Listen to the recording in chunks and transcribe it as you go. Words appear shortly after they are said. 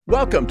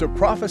Welcome to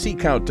Prophecy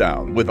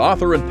Countdown with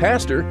author and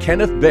pastor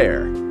Kenneth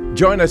Baer.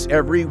 Join us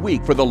every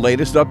week for the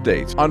latest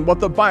updates on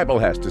what the Bible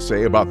has to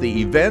say about the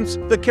events,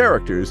 the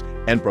characters,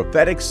 and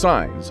prophetic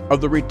signs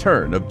of the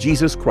return of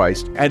Jesus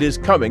Christ and His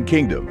coming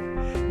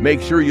kingdom.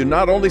 Make sure you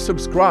not only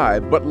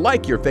subscribe, but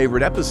like your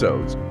favorite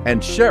episodes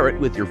and share it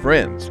with your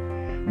friends.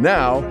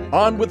 Now,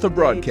 on with the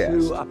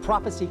broadcast. To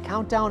Prophecy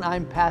Countdown,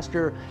 I'm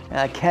Pastor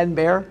Ken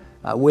Baer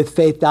with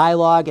Faith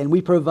Dialogue, and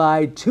we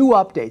provide two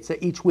updates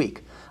each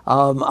week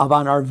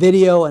on our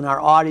video and our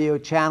audio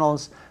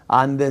channels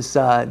on this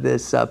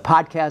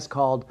podcast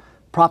called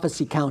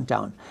Prophecy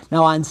Countdown.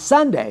 Now on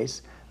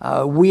Sundays,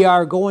 we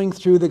are going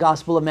through the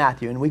Gospel of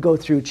Matthew, and we go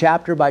through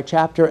chapter by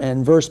chapter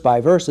and verse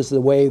by verse. This is the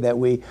way that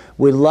we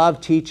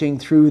love teaching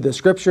through the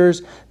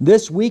Scriptures.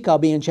 This week I'll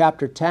be in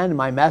chapter 10.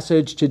 My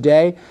message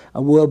today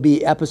will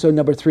be episode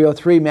number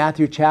 303,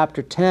 Matthew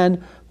chapter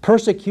 10,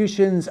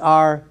 Persecutions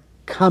Are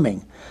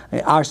Coming.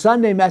 Our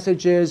Sunday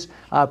messages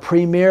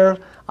premiere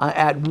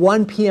at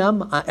 1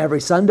 p.m. Every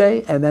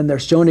Sunday, and then they're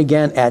shown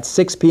again at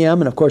 6 p.m.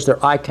 And of course, they're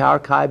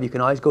archived. You can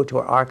always go to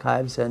our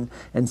archives and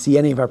see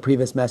any of our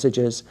previous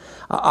messages.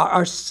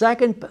 Our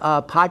second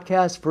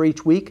podcast for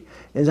each week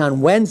is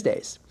on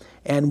Wednesdays.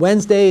 And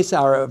Wednesdays,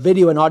 our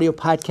video and audio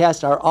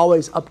podcasts are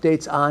always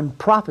updates on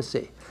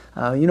prophecy.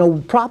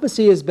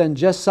 Prophecy has been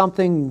just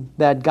something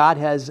that God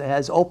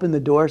has opened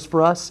the doors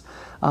for us.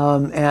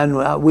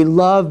 And we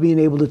love being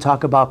able to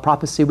talk about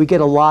prophecy. We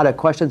get a lot of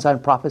questions on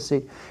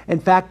prophecy. In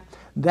fact,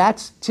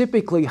 that's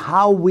typically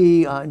how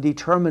we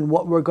determine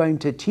what we're going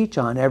to teach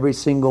on every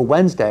single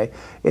Wednesday.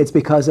 It's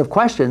because of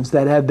questions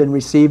that have been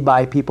received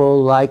by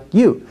people like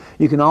you.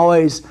 You can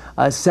always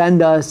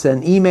send us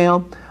an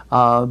email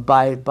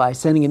by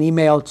sending an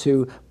email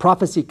to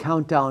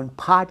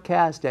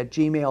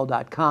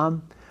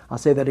prophecycountdownpodcast@gmail.com. I'll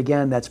say that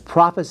again, that's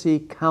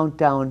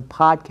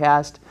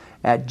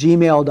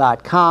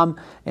prophecycountdownpodcast@gmail.com,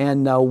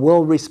 and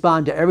we'll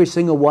respond to every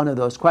single one of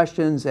those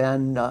questions,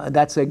 and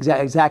that's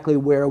exactly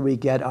where we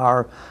get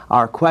our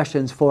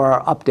questions for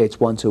our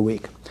updates once a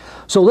week.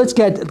 So let's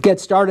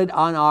get started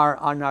on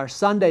our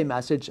Sunday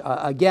message.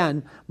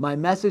 Again, my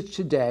message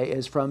today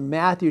is from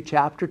Matthew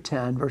chapter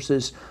 10,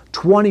 verses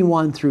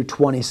 21 through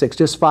 26,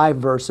 just 5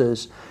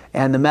 verses,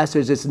 and the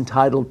message is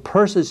entitled,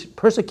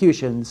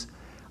 Persecutions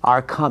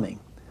Are Coming.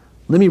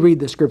 Let me read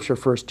the scripture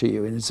first to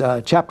you. It's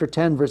chapter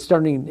 10,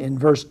 starting in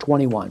verse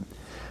 21.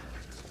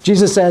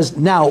 Jesus says,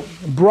 "Now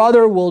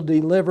brother will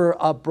deliver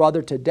up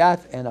brother to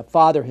death, and a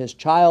father his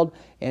child,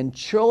 and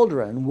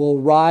children will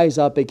rise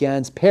up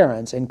against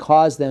parents and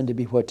cause them to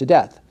be put to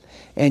death.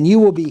 And you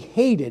will be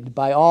hated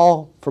by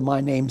all for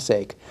my name's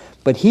sake,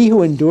 but he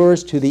who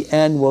endures to the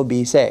end will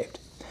be saved.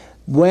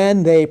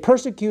 When they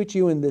persecute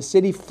you in the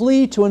city,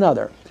 flee to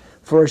another.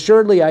 For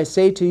assuredly I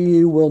say to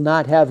you, will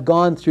not have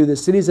gone through the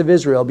cities of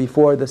Israel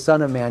before the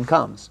Son of Man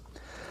comes."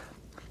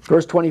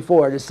 Verse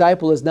 24, "A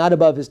disciple is not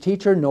above his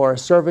teacher, nor a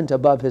servant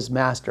above his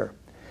master.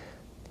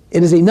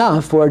 It is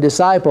enough for a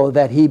disciple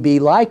that he be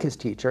like his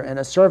teacher, and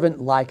a servant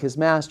like his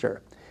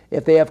master.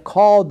 If they have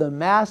called the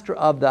master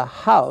of the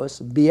house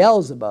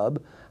Beelzebub,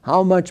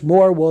 how much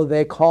more will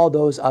they call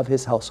those of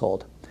his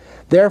household?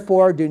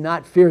 Therefore do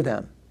not fear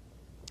them.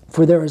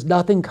 For there is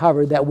nothing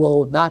covered that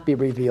will not be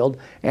revealed,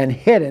 and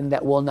hidden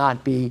that will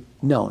not be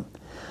known."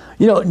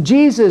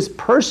 Jesus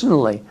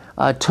personally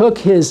took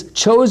his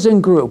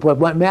chosen group,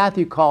 what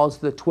Matthew calls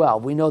the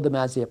 12. We know them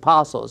as the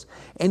apostles.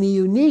 And he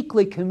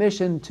uniquely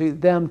commissioned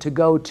them to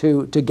go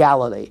to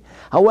Galilee.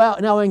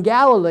 Now in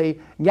Galilee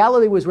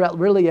was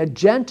really a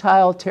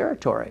Gentile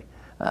territory.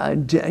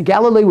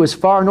 Galilee was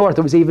far north.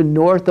 It was even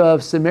north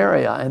of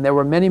Samaria, and there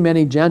were many,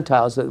 many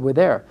Gentiles that were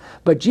there.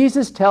 But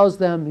Jesus tells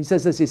them, he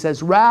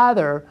says,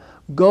 rather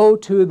go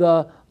to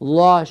the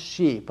lost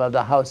sheep of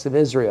the house of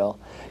Israel.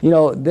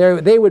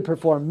 They would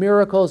perform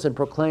miracles and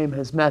proclaim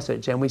his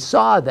message. And we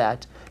saw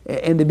that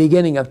in the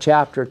beginning of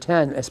chapter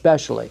 10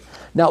 especially.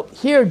 Now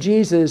here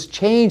Jesus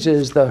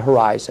changes the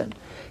horizon.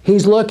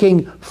 He's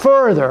looking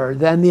further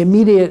than the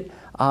immediate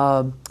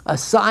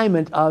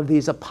assignment of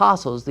these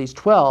apostles, these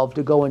 12,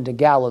 to go into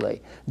Galilee.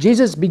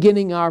 Jesus,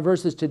 beginning our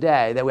verses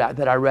today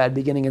that I read,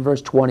 beginning in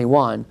verse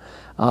 21,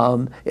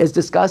 is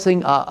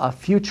discussing a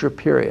future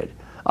period.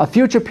 A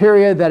future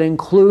period that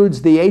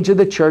includes the age of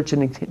the church,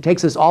 and it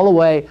takes us all the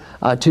way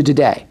to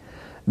today.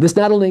 This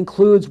not only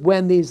includes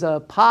when these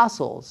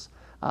apostles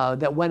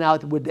that went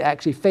out would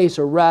actually face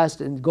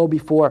arrest and go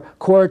before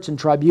courts and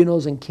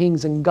tribunals and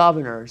kings and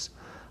governors,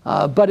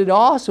 but it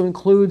also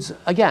includes,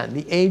 again,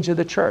 the age of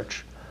the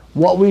church.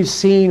 What we've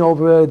seen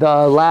over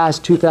the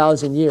last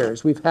 2,000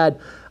 years. We've had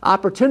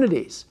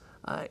opportunities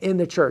in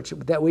the church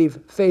that we've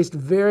faced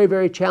very,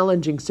 very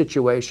challenging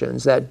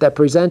situations that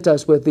present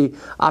us with the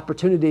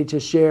opportunity to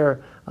share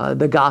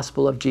the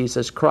gospel of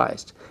Jesus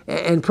Christ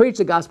and preach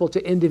the gospel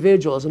to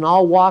individuals in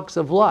all walks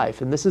of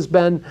life. And this has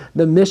been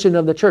the mission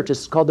of the church.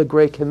 It's called the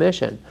Great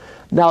Commission.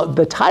 Now,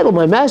 the title of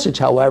my message,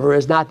 however,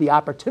 is not "The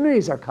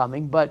Opportunities Are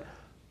Coming," but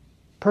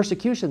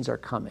 "Persecutions Are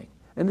Coming."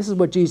 And this is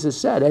what Jesus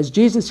said. As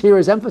Jesus here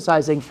is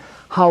emphasizing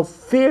how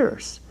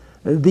fierce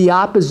the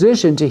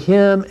opposition to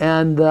him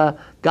and the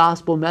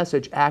gospel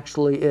message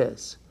actually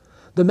is.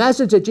 The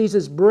message that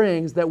Jesus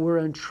brings that we're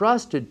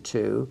entrusted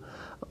to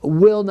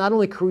will not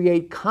only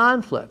create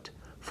conflict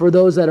for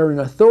those that are in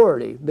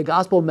authority, the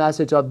gospel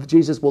message of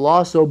Jesus will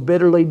also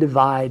bitterly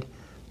divide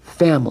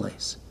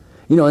families.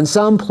 In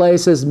some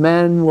places,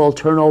 men will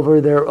turn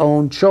over their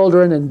own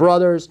children and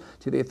brothers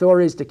to the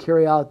authorities to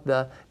carry out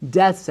the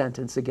death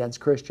sentence against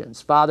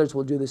Christians. Fathers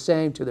will do the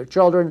same to their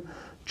children,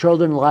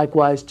 children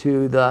likewise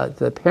to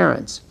the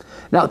parents.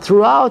 Now,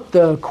 throughout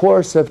the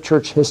course of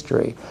church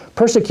history,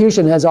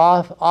 persecution has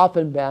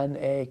often been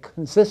a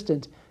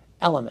consistent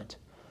element.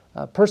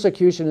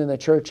 Persecution in the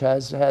church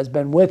has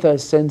been with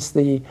us since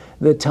the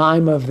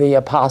time of the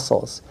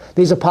apostles.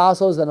 These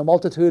apostles and a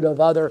multitude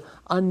of other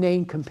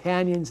unnamed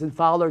companions and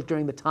followers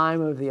during the time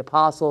of the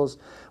apostles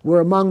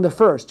were among the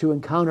first to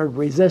encounter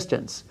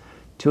resistance,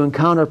 to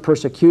encounter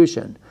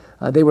persecution.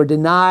 They were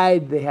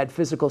denied, they had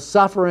physical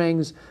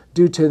sufferings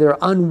due to their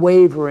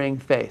unwavering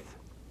faith.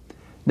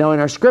 Now in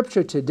our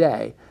scripture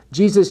today,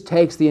 Jesus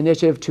takes the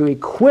initiative to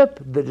equip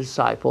the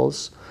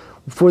disciples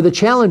for the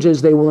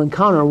challenges they will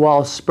encounter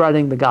while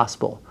spreading the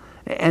gospel.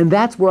 And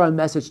that's where our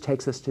message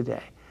takes us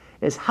today,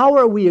 is how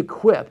are we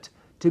equipped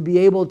to be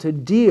able to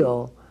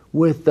deal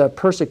with the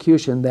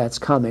persecution that's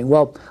coming?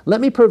 Well,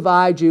 let me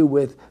provide you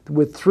with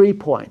 3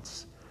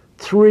 points,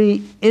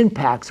 3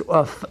 impacts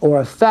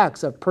or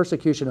effects of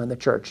persecution on the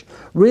church.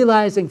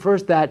 Realizing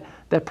first that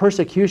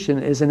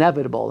persecution is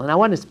inevitable. And I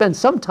want to spend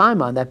some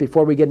time on that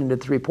before we get into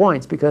 3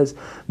 points, because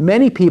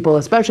many people,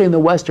 especially in the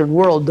Western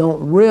world,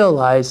 don't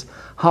realize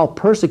how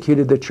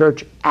persecuted the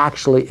church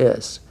actually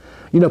is.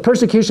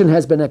 Persecution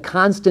has been a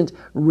constant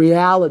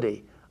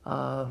reality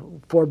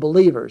for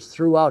believers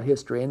throughout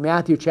history. In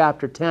Matthew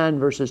chapter 10,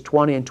 verses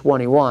 20 and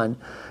 21,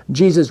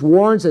 Jesus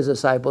warns his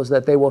disciples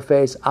that they will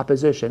face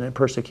opposition and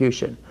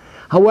persecution.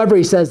 However,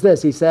 he says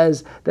this, he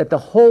says that the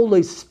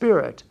Holy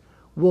Spirit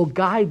will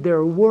guide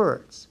their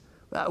words.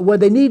 When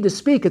they need to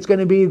speak, it's going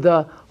to be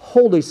the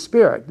Holy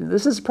Spirit.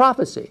 This is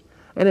prophecy,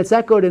 and it's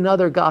echoed in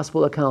other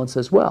gospel accounts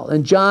as well.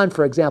 In John,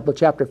 for example,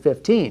 chapter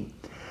 15,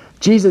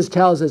 Jesus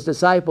tells his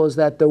disciples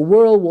that the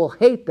world will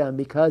hate them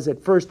because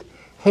it first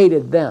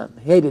hated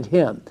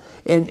him.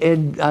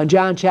 In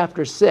John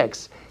chapter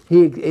 6,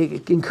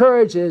 he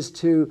encourages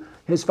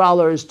his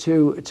followers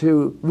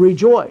to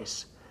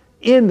rejoice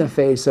in the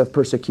face of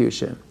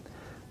persecution.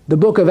 The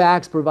book of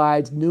Acts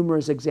provides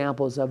numerous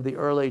examples of the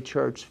early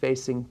church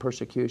facing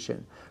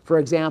persecution. For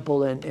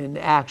example, in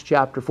Acts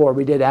chapter 4,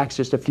 we did Acts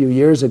just a few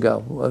years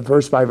ago,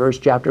 verse by verse,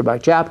 chapter by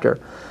chapter.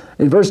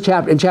 In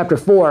chapter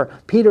 4,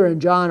 Peter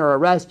and John are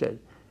arrested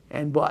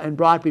and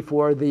brought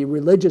before the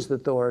religious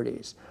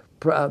authorities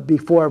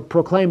before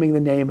proclaiming the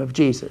name of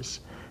Jesus.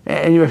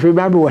 And if you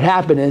remember, what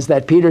happened is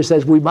that Peter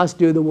says, we must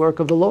do the work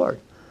of the Lord.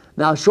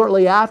 Now,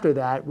 shortly after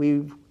that,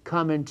 we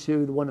come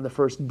into one of the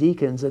first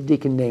deacons, a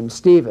deacon named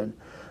Stephen.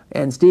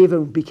 And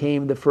Stephen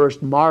became the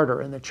first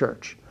martyr in the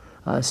church.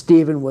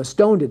 Stephen was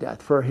stoned to death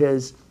for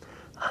his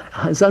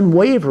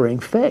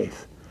unwavering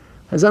faith.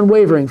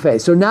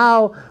 So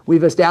now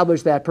we've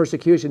established that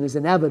persecution is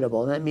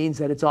inevitable, and that means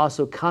that it's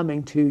also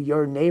coming to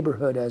your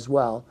neighborhood as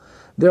well.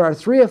 There are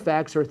 3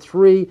 effects or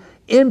 3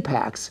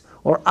 impacts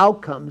or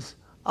outcomes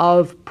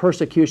of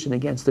persecution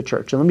against the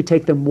church. And let me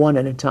take them one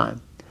at a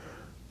time.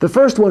 The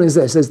first one is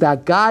this, is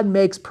that God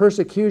makes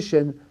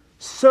persecution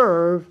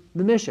serve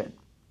the mission.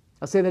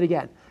 I'll say that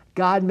again.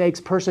 God makes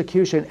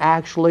persecution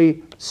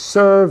actually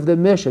serve the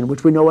mission,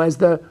 which we know as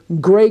the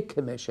Great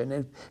Commission.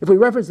 And if we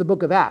reference the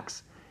book of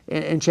Acts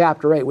in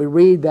chapter 8, we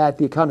read that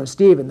the account of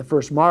Stephen, the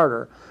first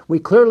martyr, we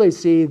clearly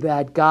see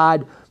that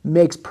God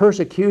makes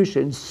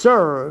persecution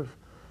serve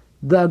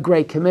the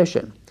Great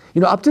Commission.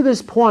 Up to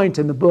this point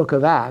in the book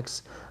of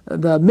Acts,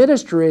 the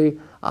ministry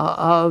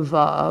of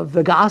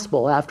the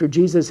gospel after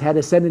Jesus had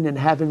ascended in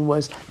heaven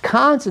was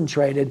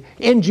concentrated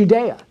in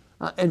Judea.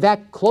 In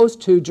fact, close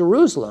to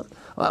Jerusalem,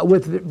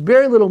 with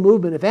very little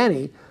movement, if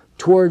any,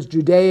 towards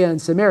Judea and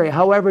Samaria.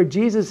 However,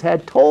 Jesus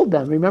had told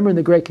them, remember in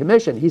the Great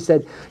Commission, he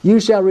said, you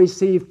shall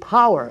receive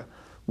power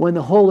when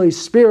the Holy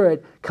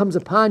Spirit comes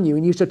upon you,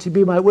 and you shall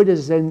be my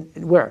witnesses in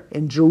where?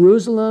 In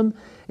Jerusalem,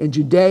 in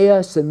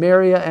Judea,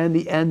 Samaria, and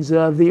the ends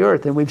of the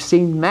earth. And we've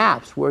seen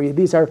maps where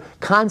these are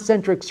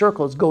concentric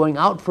circles going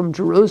out from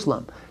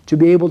Jerusalem to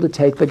be able to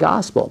take the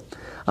gospel.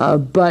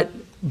 But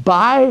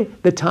by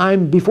the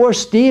time, before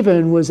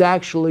Stephen was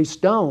actually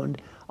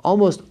stoned,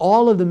 almost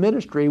all of the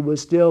ministry was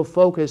still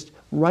focused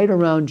right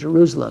around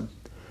Jerusalem.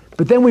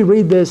 But then we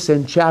read this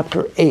in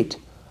chapter 8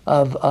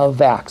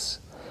 of Acts.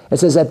 It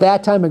says, at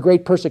that time a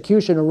great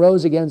persecution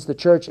arose against the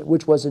church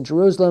which was in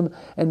Jerusalem,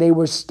 and they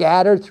were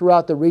scattered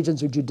throughout the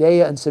regions of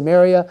Judea and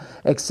Samaria,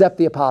 except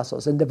the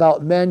apostles. And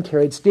devout men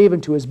carried Stephen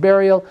to his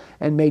burial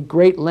and made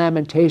great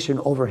lamentation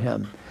over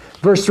him.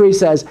 Verse 3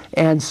 says,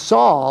 and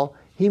Saul,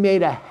 he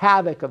made a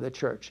havoc of the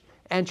church,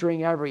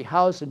 entering every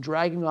house and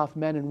dragging off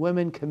men and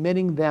women,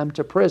 committing them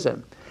to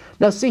prison.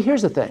 Now see,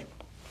 here's the thing.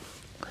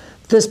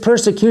 This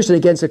persecution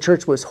against the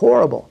church was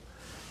horrible,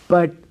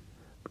 but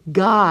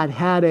God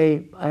had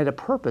a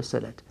purpose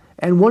in it.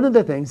 And one of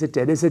the things it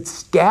did is it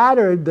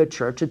scattered the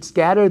church, it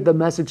scattered the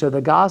message of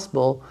the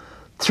gospel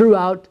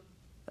throughout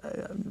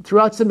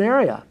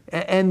Samaria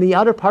and the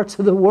outer parts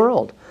of the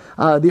world.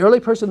 The early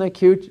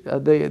persecution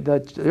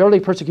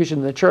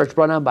in the church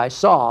brought on by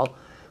Saul.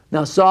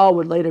 Now Saul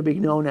would later be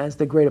known as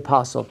the great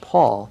apostle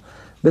Paul.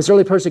 This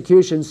early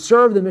persecution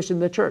served the mission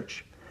of the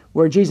church,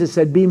 where Jesus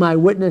said, "Be my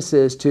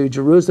witnesses to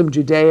Jerusalem,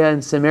 Judea,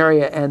 and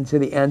Samaria, and to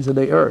the ends of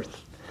the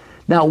earth."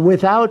 Now,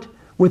 without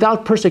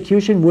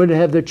persecution, would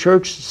have the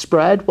church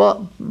spread?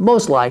 Well,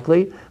 most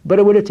likely, but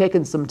it would have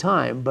taken some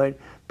time.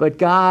 But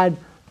God,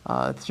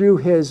 through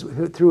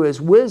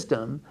His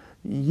wisdom,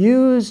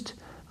 used,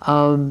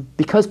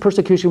 because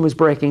persecution was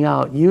breaking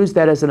out, used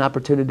that as an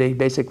opportunity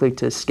basically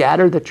to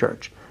scatter the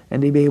church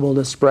and to be able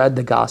to spread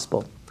the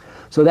gospel.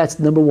 So that's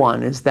number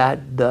one, is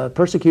that the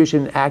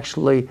persecution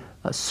actually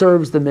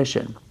serves the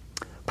mission.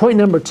 Point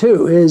number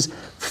two is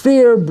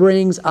fear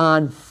brings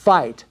on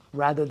fight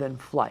rather than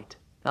flight.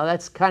 Now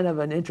that's kind of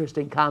an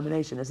interesting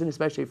combination, isn't it?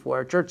 Especially for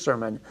a church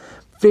sermon.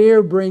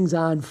 Fear brings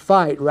on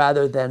fight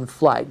rather than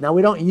flight. Now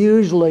we don't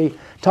usually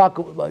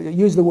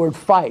use the word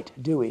fight,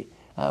 do we,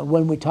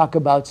 when we talk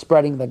about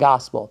spreading the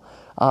gospel.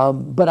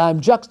 But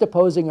I'm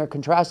juxtaposing or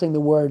contrasting the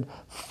word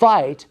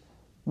fight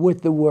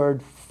with the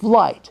word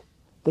flight.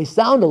 They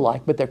sound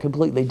alike, but they're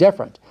completely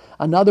different.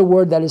 Another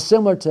word that is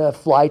similar to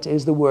flight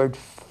is the word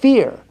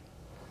fear.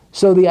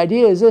 So the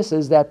idea is this,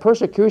 is that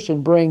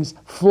persecution brings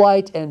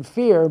flight and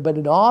fear, but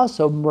it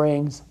also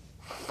brings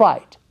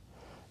fight.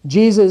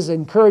 Jesus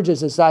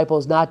encourages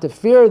disciples not to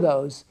fear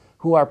those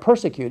who are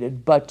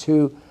persecuted, but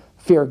to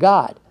fear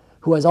God,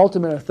 who has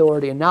ultimate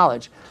authority and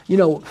knowledge. You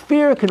know,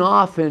 fear can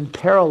often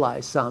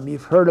paralyze some.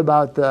 You've heard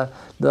about the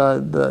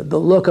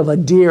look of a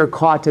deer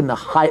caught in the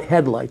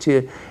headlights.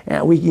 We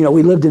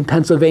lived in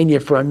Pennsylvania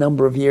for a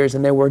number of years,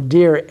 and there were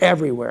deer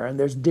everywhere. And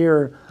there's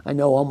deer, I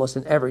know, almost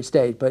in every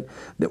state, but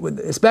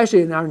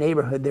especially in our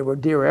neighborhood, there were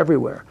deer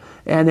everywhere.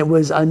 And it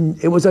was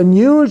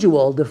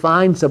unusual to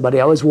find somebody,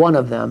 I was one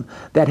of them,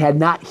 that had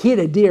not hit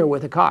a deer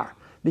with a car,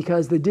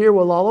 because the deer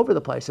were all over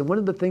the place. And one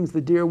of the things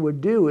the deer would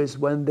do is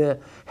when the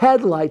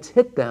headlights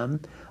hit them,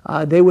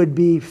 they would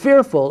be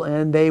fearful,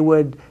 and they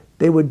would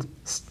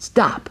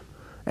stop,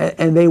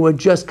 and they would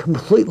just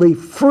completely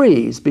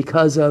freeze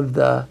because of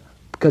the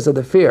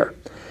fear.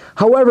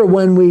 However,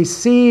 when we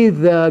see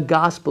the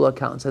gospel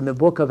accounts in the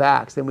book of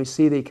Acts, and we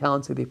see the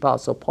accounts of the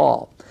Apostle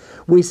Paul,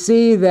 we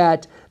see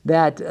that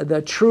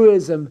the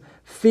truism,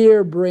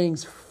 fear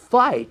brings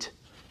fight,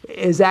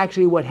 is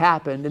actually what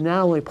happened, and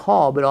not only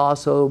Paul, but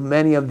also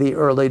many of the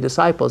early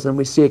disciples, and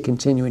we see it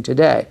continuing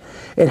today.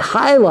 It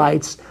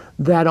highlights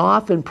that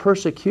often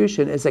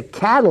persecution is a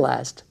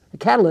catalyst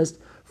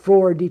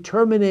for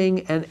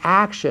determining an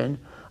action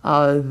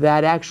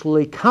that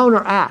actually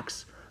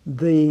counteracts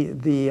the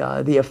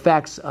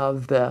effects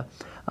of the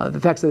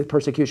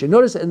persecution.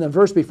 Notice in the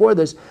verse before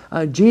this,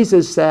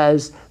 Jesus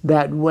says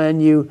that when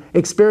you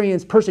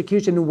experience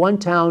persecution in one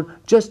town,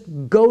 just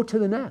go to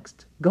the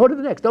next. Go to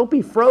the next. Don't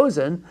be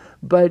frozen,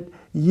 but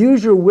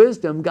use your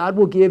wisdom. God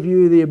will give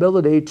you the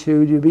ability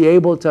to be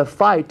able to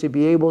fight, to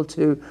be able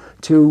to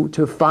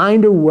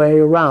find a way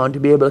around, to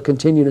be able to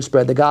continue to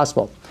spread the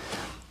gospel.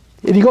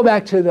 If you go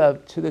back to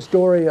the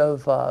story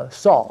of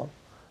Saul,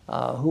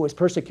 who was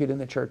persecuting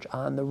the church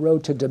on the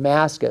road to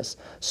Damascus,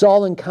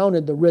 Saul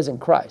encountered the risen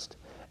Christ,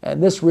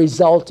 and this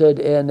resulted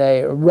in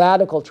a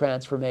radical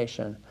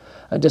transformation.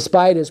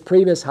 Despite his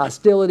previous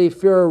hostility,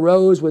 fear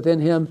arose within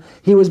him.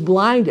 He was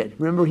blinded.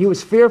 Remember, he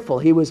was fearful.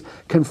 He was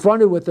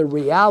confronted with the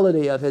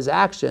reality of his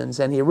actions,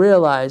 and he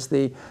realized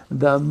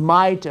the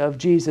might of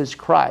Jesus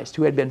Christ,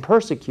 who had been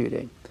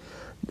persecuting.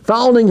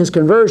 Following his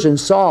conversion,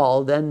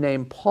 Saul, then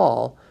named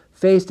Paul,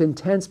 faced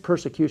intense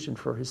persecution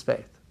for his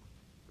faith.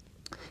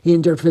 He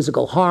endured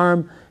physical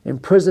harm,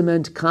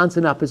 imprisonment,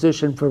 constant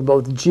opposition from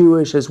both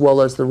Jewish as well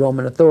as the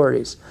Roman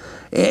authorities.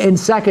 In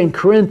 2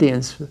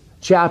 Corinthians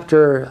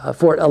chapter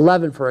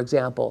 11, for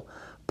example,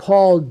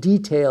 Paul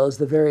details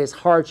the various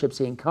hardships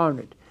he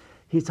encountered.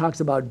 He talks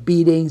about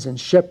beatings and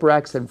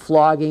shipwrecks and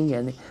flogging,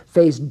 and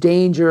faced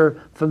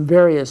danger from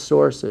various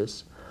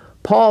sources.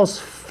 Paul's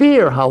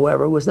fear,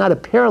 however, was not a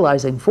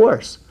paralyzing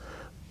force,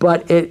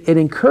 but it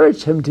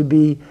encouraged him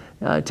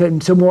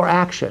to more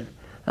action.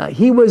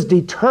 He was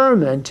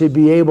determined to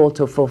be able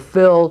to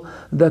fulfill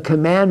the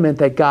commandment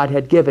that God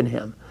had given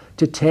him,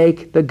 to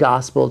take the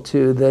gospel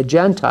to the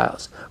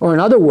Gentiles. Or in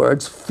other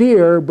words,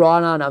 fear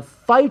brought on a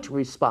fight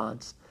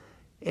response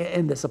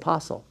in this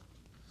apostle.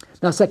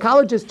 Now,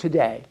 psychologists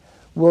today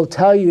will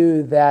tell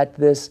you that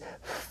this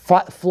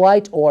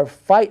flight or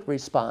fight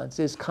response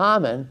is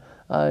common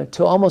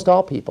to almost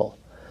all people.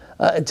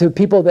 To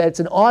people, that it's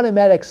an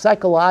automatic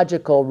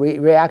psychological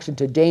reaction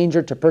to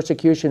danger, to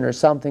persecution, or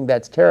something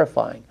that's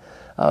terrifying.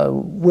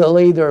 We'll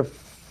either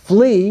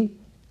flee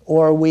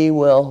or we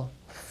will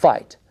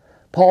fight.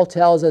 Paul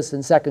tells us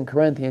in 2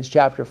 Corinthians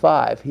chapter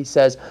 5, he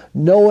says,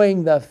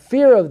 knowing the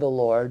fear of the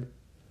Lord,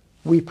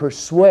 we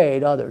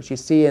persuade others. You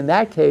see, in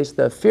that case,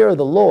 the fear of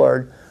the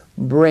Lord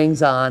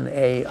brings on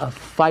a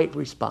fight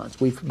response.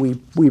 We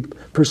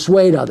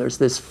persuade others.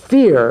 This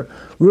fear,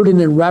 rooted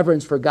in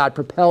reverence for God,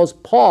 propels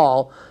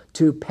Paul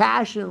to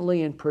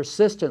passionately and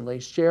persistently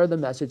share the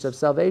message of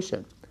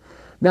salvation.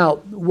 Now,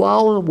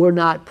 while we're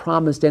not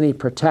promised any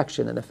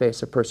protection in the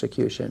face of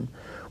persecution,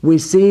 we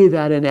see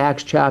that in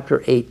Acts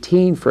chapter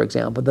 18, for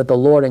example, that the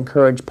Lord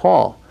encouraged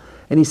Paul.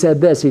 And he said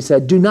this, he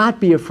said, "Do not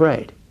be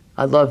afraid."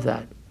 I love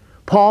that.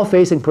 Paul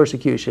facing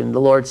persecution, the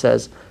Lord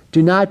says,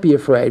 "Do not be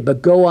afraid,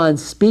 but go on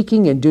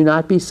speaking and do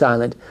not be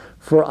silent,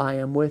 for I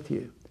am with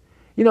you."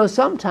 You know,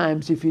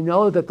 sometimes if you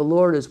know that the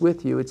Lord is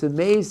with you, it's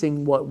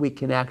amazing what we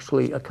can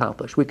actually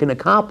accomplish. We can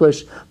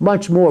accomplish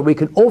much more. We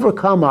can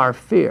overcome our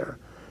fear,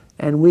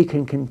 and we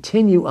can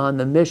continue on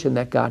the mission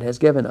that God has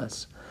given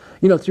us.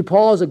 You know, through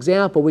Paul's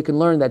example, we can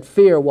learn that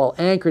fear, while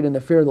anchored in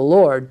the fear of the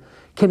Lord,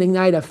 can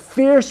ignite a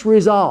fierce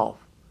resolve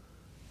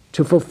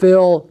to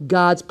fulfill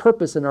God's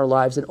purpose in our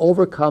lives and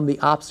overcome the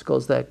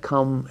obstacles that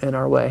come in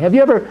our way. Have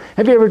you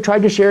ever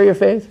tried to share your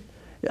faith?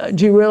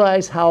 Do you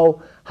realize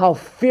how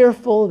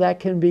fearful that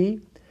can be?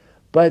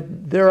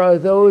 But there are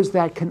those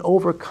that can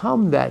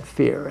overcome that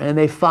fear, and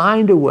they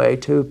find a way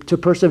to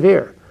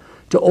persevere,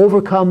 to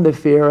overcome the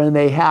fear, and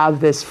they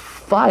have this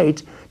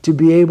fight to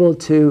be able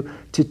to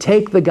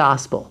take the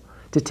gospel,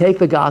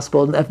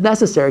 and if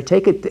necessary,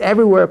 take it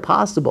everywhere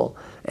possible.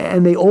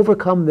 And they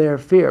overcome their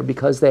fear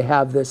because they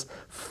have this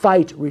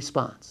fight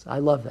response. I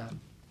love that.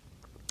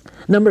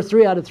 Number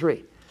 3 out of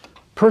 3.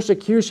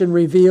 Persecution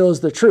reveals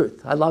the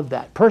truth. I love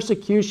that.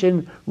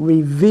 Persecution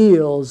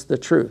reveals the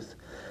truth.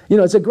 You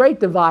know, it's a great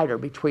divider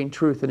between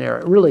truth and error.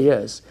 It really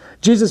is.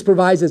 Jesus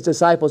provides his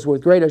disciples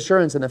with great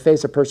assurance in the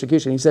face of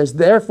persecution. He says,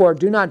 "Therefore,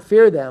 do not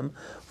fear them,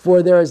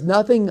 for there is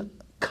nothing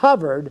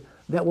covered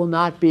that will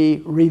not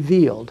be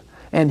revealed,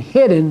 and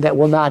hidden that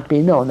will not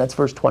be known." That's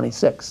verse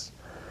 26.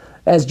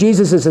 As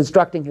Jesus is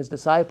instructing his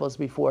disciples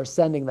before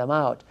sending them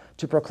out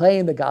to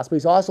proclaim the gospel,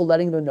 he's also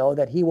letting them know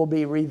that he will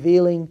be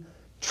revealing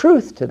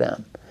truth to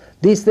them.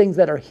 These things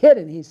that are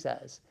hidden, he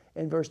says,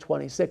 in verse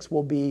 26,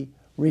 will be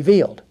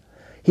revealed.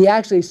 We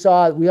actually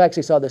saw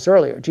this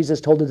earlier.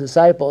 Jesus told the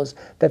disciples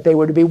that they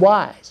were to be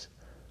wise.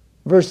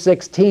 Verse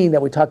 16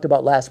 that we talked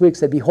about last week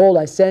said, "Behold,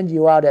 I send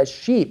you out as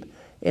sheep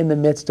in the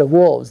midst of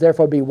wolves.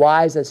 Therefore be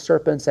wise as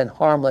serpents and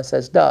harmless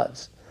as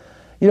doves."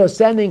 You know,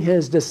 sending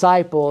his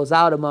disciples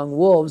out among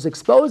wolves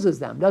exposes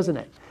them, doesn't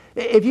it?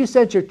 If you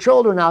sent your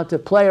children out to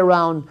play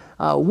around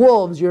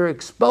wolves, you're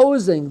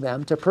exposing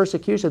them to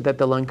persecution that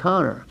they'll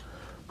encounter.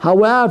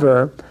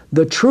 However,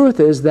 the truth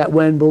is that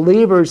when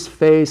believers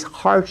face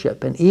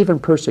hardship and even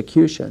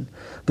persecution,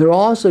 they're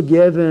also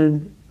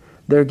given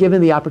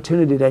the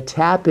opportunity to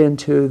tap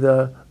into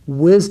the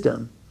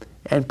wisdom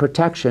and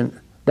protection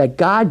that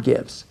God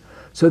gives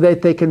so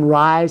that they can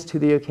rise to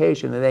the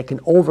occasion and they can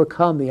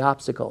overcome the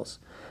obstacles.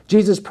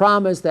 Jesus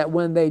promised that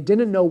when they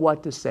didn't know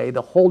what to say,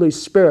 the Holy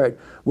Spirit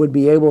would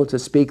be able to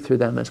speak through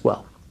them as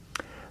well.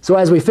 So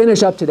as we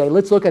finish up today,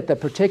 let's look at the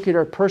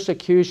particular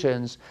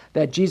persecutions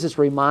that Jesus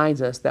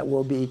reminds us that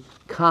will be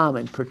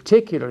common,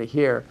 particularly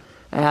here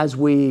as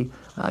we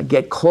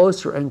get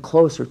closer and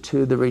closer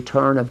to the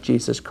return of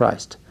Jesus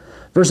Christ.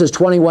 Verses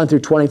 21 through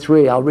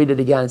 23, I'll read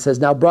it again. It says,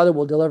 Now brother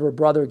will deliver a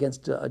brother to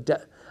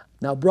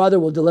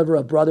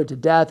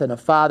death, and a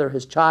father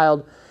his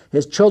child.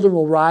 His children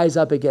will rise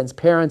up against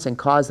parents and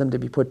cause them to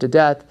be put to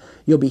death.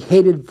 You'll be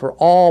hated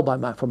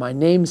for my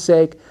name's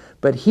sake,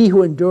 but he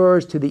who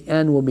endures to the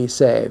end will be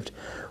saved.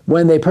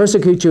 When they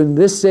persecute you in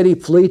this city,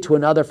 flee to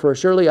another, for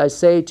surely I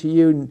say to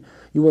you,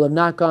 you will have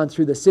not gone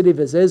through the city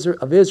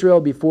of Israel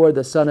before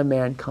the Son of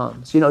Man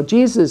comes. You know,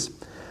 Jesus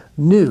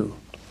knew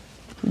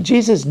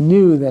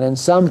that in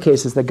some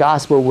cases the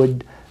gospel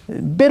would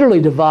bitterly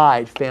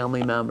divide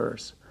family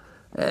members.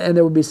 And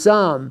there would be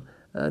some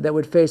that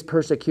would face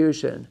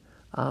persecution,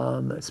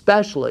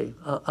 especially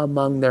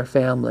among their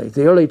families.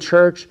 The early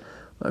church,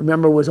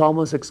 remember, was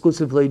almost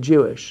exclusively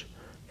Jewish.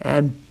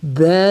 And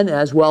then,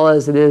 as well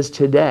as it is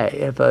today,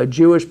 if a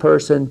Jewish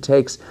person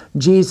takes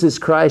Jesus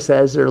Christ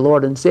as their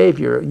Lord and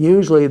Savior,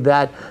 usually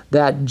that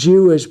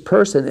Jewish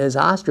person is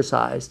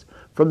ostracized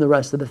from the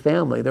rest of the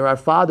family. There are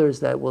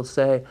fathers that will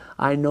say,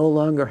 I no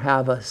longer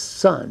have a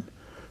son,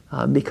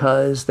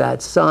 because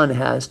that son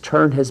has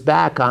turned his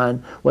back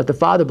on what the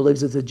father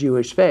believes is the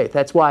Jewish faith.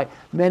 That's why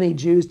many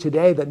Jews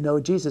today that know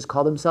Jesus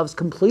call themselves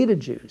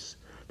completed Jews.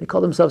 They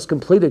call themselves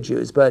completed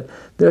Jews, but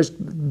there's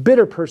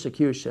bitter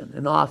persecution,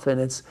 and often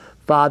it's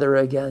father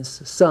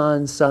against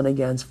son, son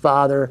against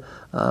father,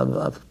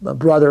 a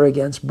brother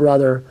against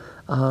brother.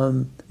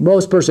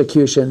 Most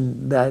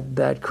persecution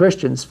that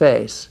Christians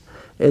face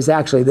is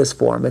actually this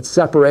form. It's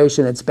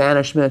separation, it's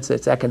banishments,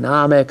 it's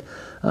economic.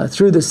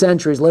 Through the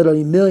centuries,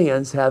 literally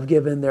millions have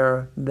given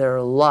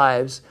their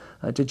lives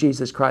to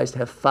Jesus Christ,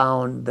 have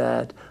found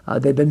that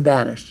they've been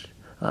banished.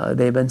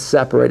 They've been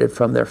separated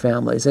from their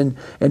families. In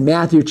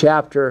Matthew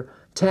chapter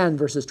 10,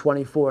 verses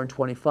 24 and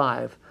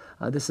 25,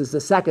 this is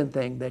the second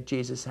thing that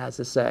Jesus has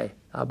to say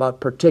about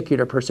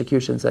particular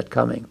persecutions that are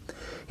coming.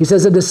 He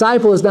says, a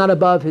disciple is not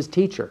above his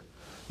teacher,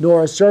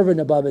 nor a servant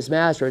above his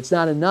master. It's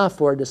not enough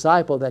for a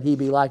disciple that he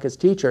be like his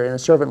teacher and a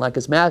servant like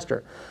his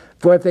master.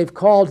 For if they've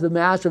called the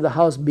master of the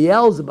house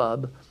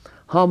Beelzebub,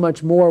 how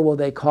much more will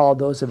they call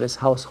those of his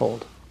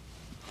household?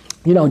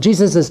 You know,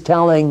 Jesus is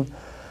telling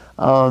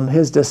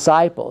his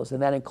disciples,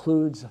 and that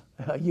includes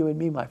you and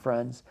me, my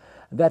friends,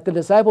 that the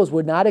disciples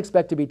would not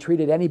expect to be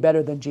treated any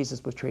better than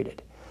Jesus was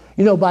treated.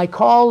 You know, by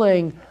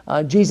calling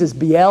Jesus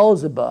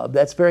Beelzebub,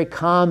 that's very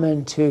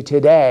common to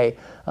today,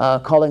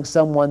 calling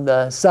someone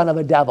the son of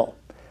a devil.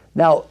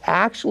 Now,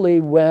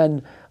 actually,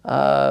 when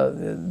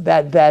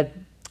that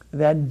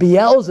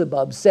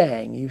Beelzebub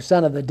saying, you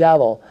son of the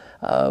devil,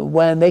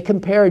 when they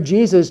compare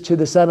Jesus to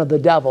the son of the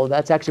devil,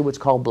 that's actually what's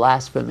called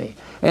blasphemy.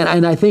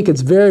 And I think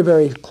it's very,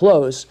 very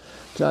close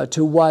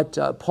to what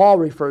Paul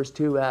refers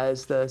to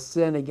as the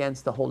sin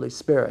against the Holy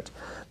Spirit.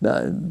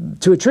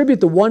 To attribute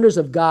the wonders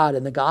of God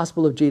and the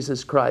gospel of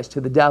Jesus Christ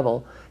to the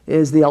devil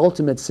is the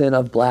ultimate sin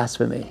of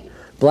blasphemy.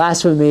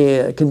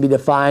 Blasphemy can be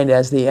defined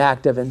as the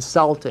act of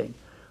insulting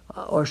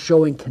or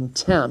showing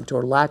contempt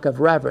or lack of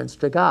reverence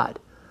to God.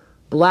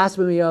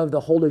 Blasphemy of the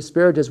Holy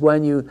Spirit is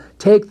when you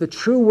take the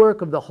true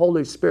work of the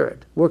Holy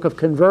Spirit, work of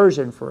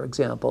conversion, for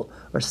example,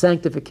 or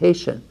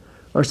sanctification,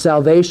 or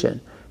salvation,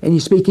 and you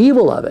speak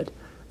evil of it,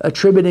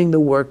 attributing the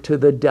work to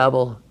the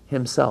devil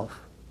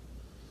himself.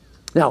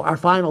 Now, our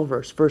final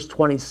verse, verse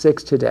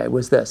 26 today,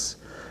 was this: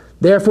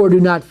 "Therefore do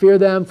not fear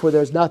them, for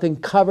there's nothing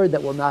covered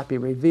that will not be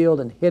revealed,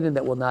 and hidden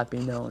that will not be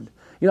known."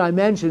 You know, I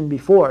mentioned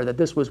before that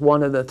this was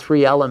one of the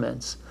three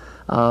elements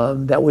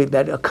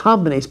that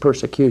accompanies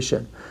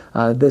persecution.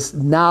 This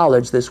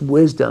knowledge, this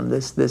wisdom,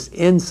 this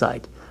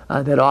insight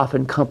that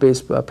often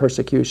accompanies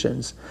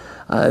persecutions.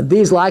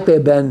 These likely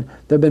there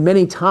have been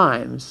many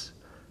times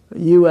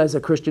you as a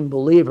Christian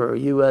believer,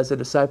 you as a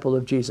disciple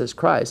of Jesus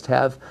Christ,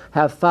 have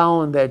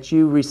found that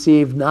you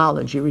receive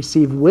knowledge, you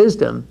receive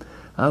wisdom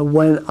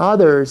when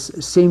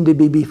others seem to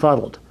be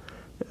befuddled.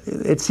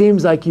 It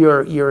seems like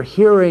you're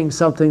hearing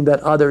something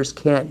that others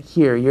can't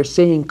hear. You're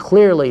seeing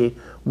clearly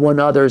when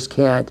others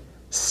can't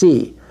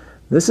see.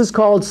 This is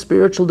called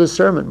spiritual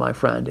discernment, my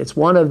friend. It's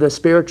one of the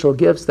spiritual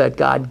gifts that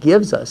God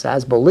gives us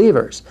as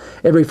believers.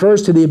 It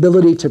refers to the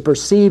ability to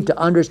perceive, to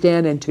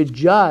understand, and to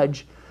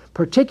judge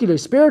particular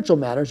spiritual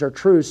matters or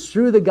truths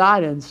through the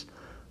guidance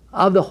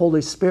of the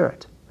Holy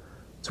Spirit.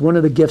 It's one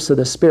of the gifts of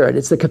the Spirit.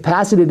 It's the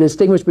capacity to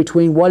distinguish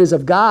between what is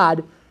of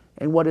God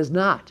and what is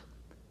not.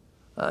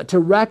 To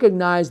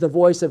recognize the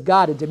voice of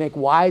God and to make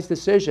wise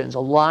decisions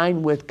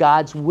aligned with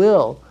God's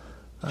will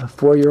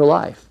for your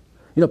life.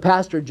 You know,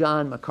 Pastor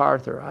John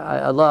MacArthur,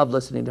 I love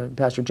listening to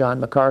Pastor John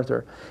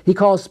MacArthur. He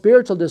calls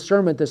spiritual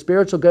discernment the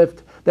spiritual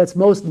gift that's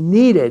most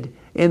needed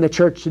in the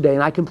church today,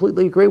 and I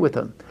completely agree with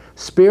him.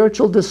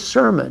 Spiritual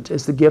discernment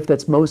is the gift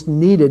that's most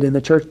needed in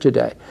the church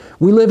today.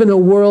 We live in a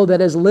world that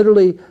has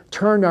literally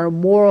turned our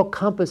moral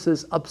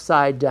compasses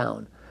upside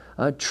down.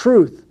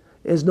 Truth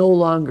is no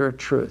longer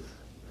truth.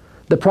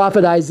 The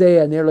prophet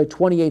Isaiah, nearly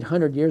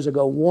 2,800 years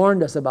ago,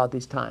 warned us about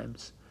these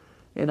times.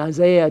 In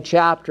Isaiah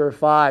chapter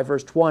 5,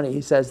 verse 20,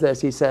 he says this.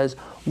 He says,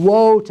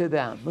 "Woe to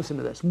them," listen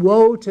to this,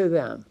 "woe to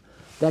them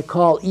that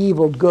call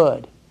evil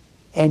good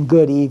and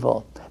good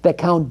evil, that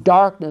count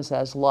darkness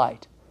as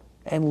light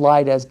and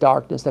light as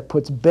darkness, that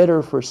puts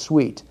bitter for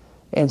sweet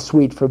and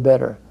sweet for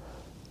bitter."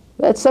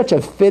 That's such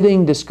a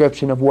fitting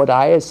description of what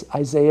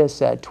Isaiah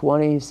said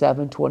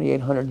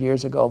 2,800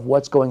 years ago of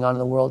what's going on in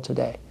the world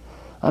today.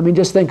 I mean,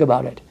 just think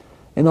about it.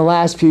 In the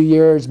last few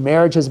years,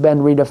 marriage has been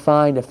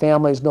redefined. A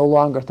family is no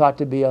longer thought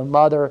to be a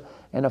mother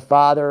and a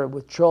father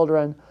with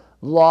children.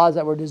 Laws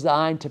that were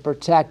designed to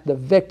protect the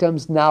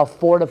victims now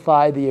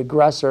fortify the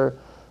aggressor.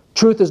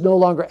 Truth is no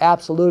longer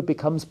absolute,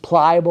 becomes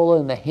pliable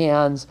in the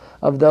hands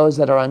of those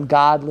that are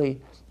ungodly,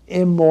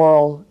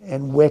 immoral,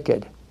 and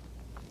wicked.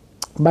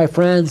 My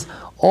friends,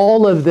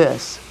 all of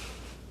this,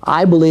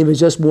 I believe, is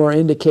just more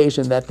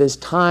indication that this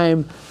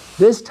time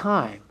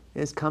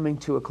is coming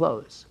to a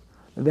close.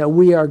 That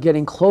we are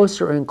getting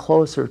closer and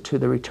closer to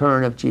the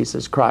return of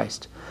Jesus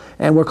Christ.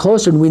 And we're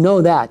closer, and we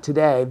know that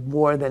today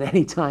more than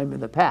any time in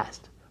the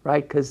past,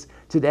 right? Because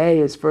today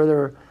is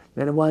further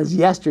than it was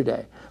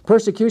yesterday.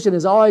 Persecution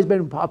has always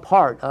been a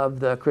part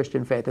of the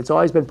Christian faith. It's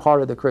always been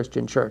part of the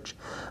Christian church.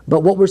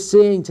 But what we're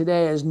seeing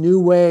today is new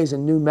ways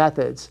and new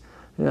methods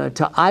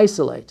to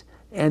isolate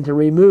and to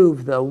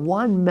remove the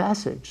one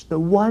message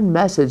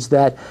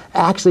that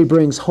actually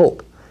brings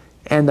hope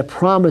and the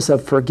promise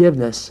of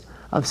forgiveness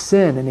of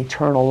sin and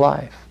eternal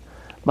life.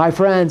 My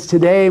friends,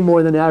 today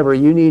more than ever,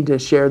 you need to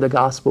share the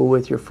gospel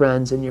with your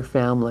friends and your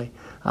family.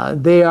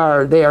 They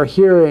are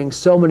hearing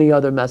so many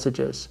other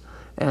messages,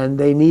 and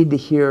they need to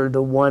hear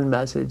the one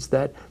message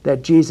that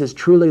Jesus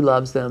truly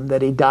loves them,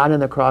 that He died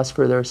on the cross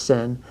for their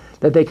sin,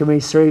 that they can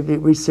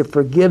receive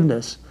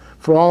forgiveness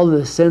for all of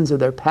the sins of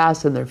their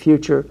past and their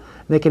future,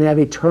 and they can have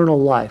eternal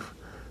life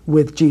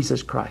with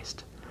Jesus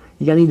Christ.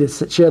 You need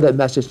to share that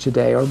message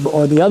today.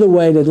 Or the other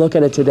way to look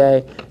at it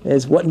today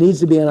is what needs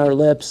to be on our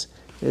lips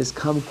is,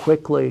 "Come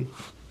quickly,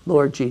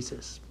 Lord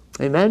Jesus."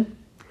 Amen?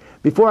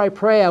 Before I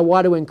pray, I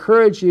want to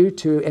encourage you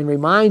and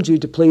remind you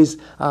to please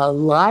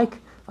like,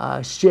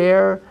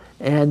 share,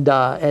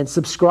 and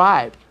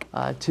subscribe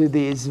to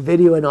these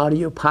video and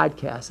audio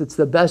podcasts. It's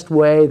the best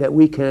way that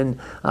we can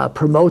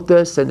promote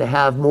this and to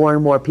have more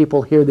and more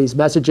people hear these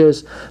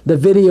messages. The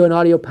video and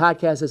audio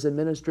podcast is a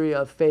ministry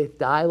of Faith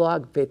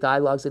Dialogue. Faith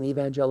Dialogue is an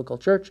evangelical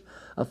church,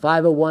 a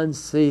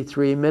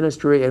 501c3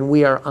 ministry, and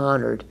we are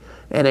honored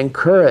and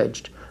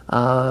encouraged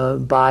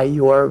by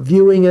your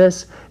viewing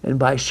this and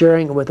by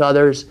sharing it with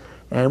others.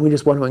 And we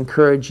just want to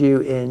encourage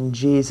you in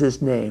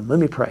Jesus' name. Let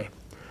me pray.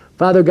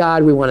 Father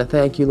God, we want to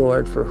thank you,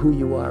 Lord, for who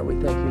you are. We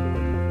thank you,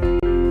 Lord.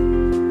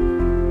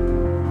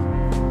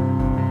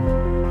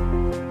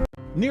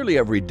 Nearly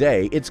every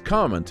day, it's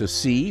common to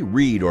see,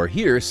 read, or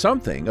hear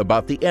something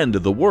about the end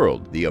of the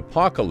world, the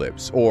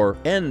apocalypse, or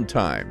end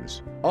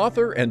times.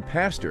 Author and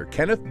pastor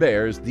Kenneth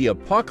Baer's The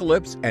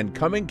Apocalypse and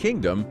Coming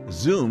Kingdom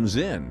zooms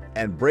in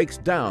and breaks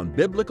down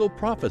biblical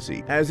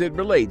prophecy as it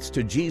relates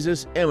to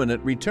Jesus'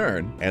 imminent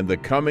return and the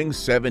coming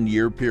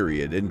 7-year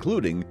period,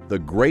 including the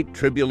Great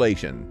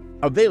Tribulation.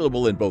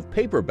 Available in both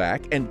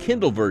paperback and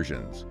Kindle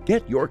versions.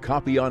 Get your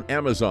copy on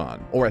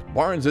Amazon or at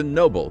Barnes &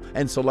 Noble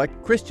and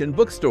select Christian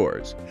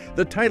bookstores.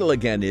 The title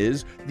again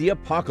is The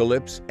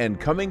Apocalypse and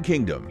Coming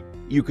Kingdom.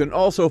 You can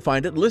also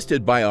find it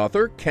listed by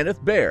author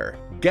Kenneth Baer.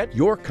 Get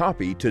your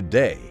copy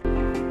today.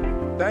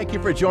 Thank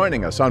you for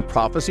joining us on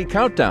Prophecy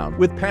Countdown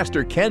with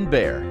Pastor Ken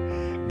Baer.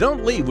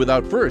 Don't leave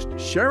without first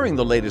sharing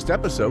the latest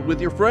episode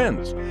with your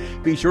friends.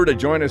 Be sure to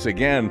join us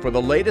again for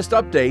the latest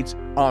updates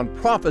on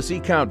Prophecy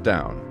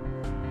Countdown.